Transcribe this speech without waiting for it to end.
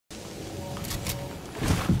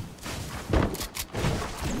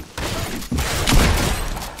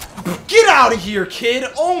out of here, kid!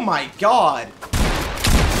 Oh my god!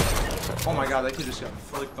 Oh my god, that kid just got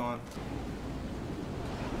flicked on.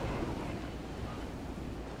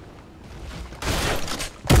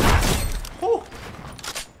 Oh.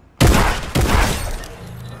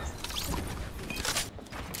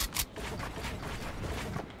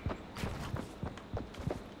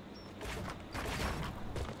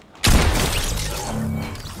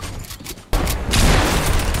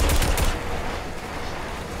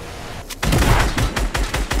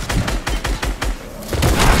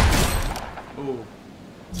 Ooh.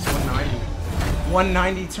 190.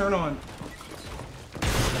 190 turn on.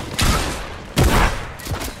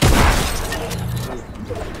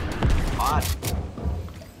 Hot.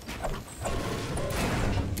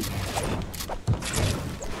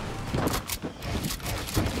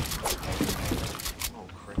 Oh,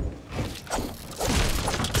 crap.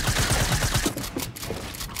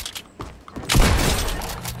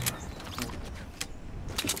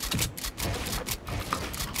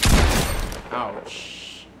 Ouch.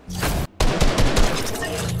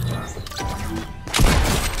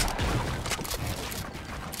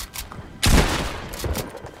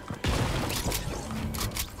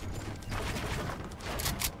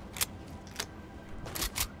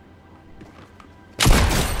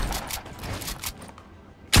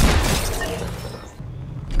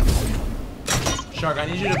 Shark, I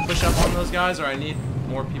need you to push up on those guys, or I need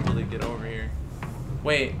more people to get over here.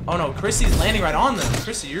 Wait, oh no, Chrissy's landing right on them.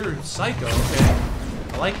 Chrissy, you're psycho, okay.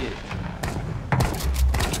 I like it.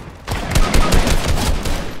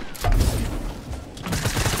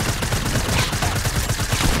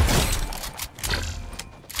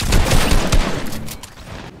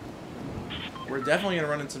 We're definitely gonna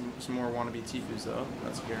run into some more wannabe Tifus though,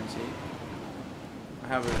 that's a guarantee. I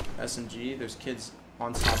have an SMG, there's kids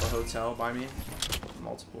on top of a hotel by me.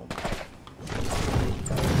 Multiple.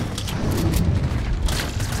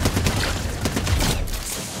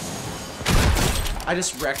 I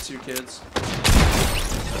just wrecked 2 kids.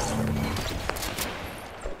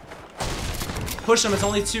 Push them, it's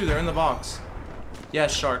only 2, they're in the box.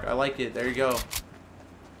 Yes, Shark, I like it. There you go.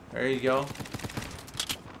 There you go.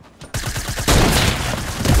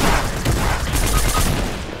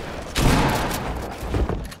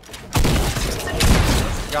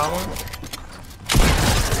 Got one.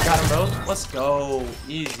 Got them both. Let's go.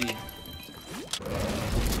 Easy.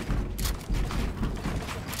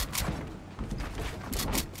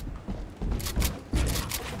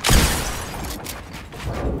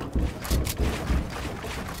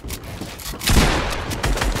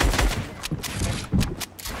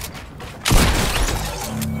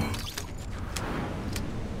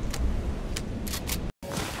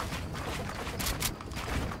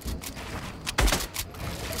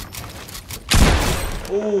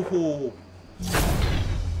 Oh,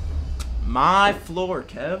 my floor,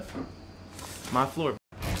 Kev. My floor.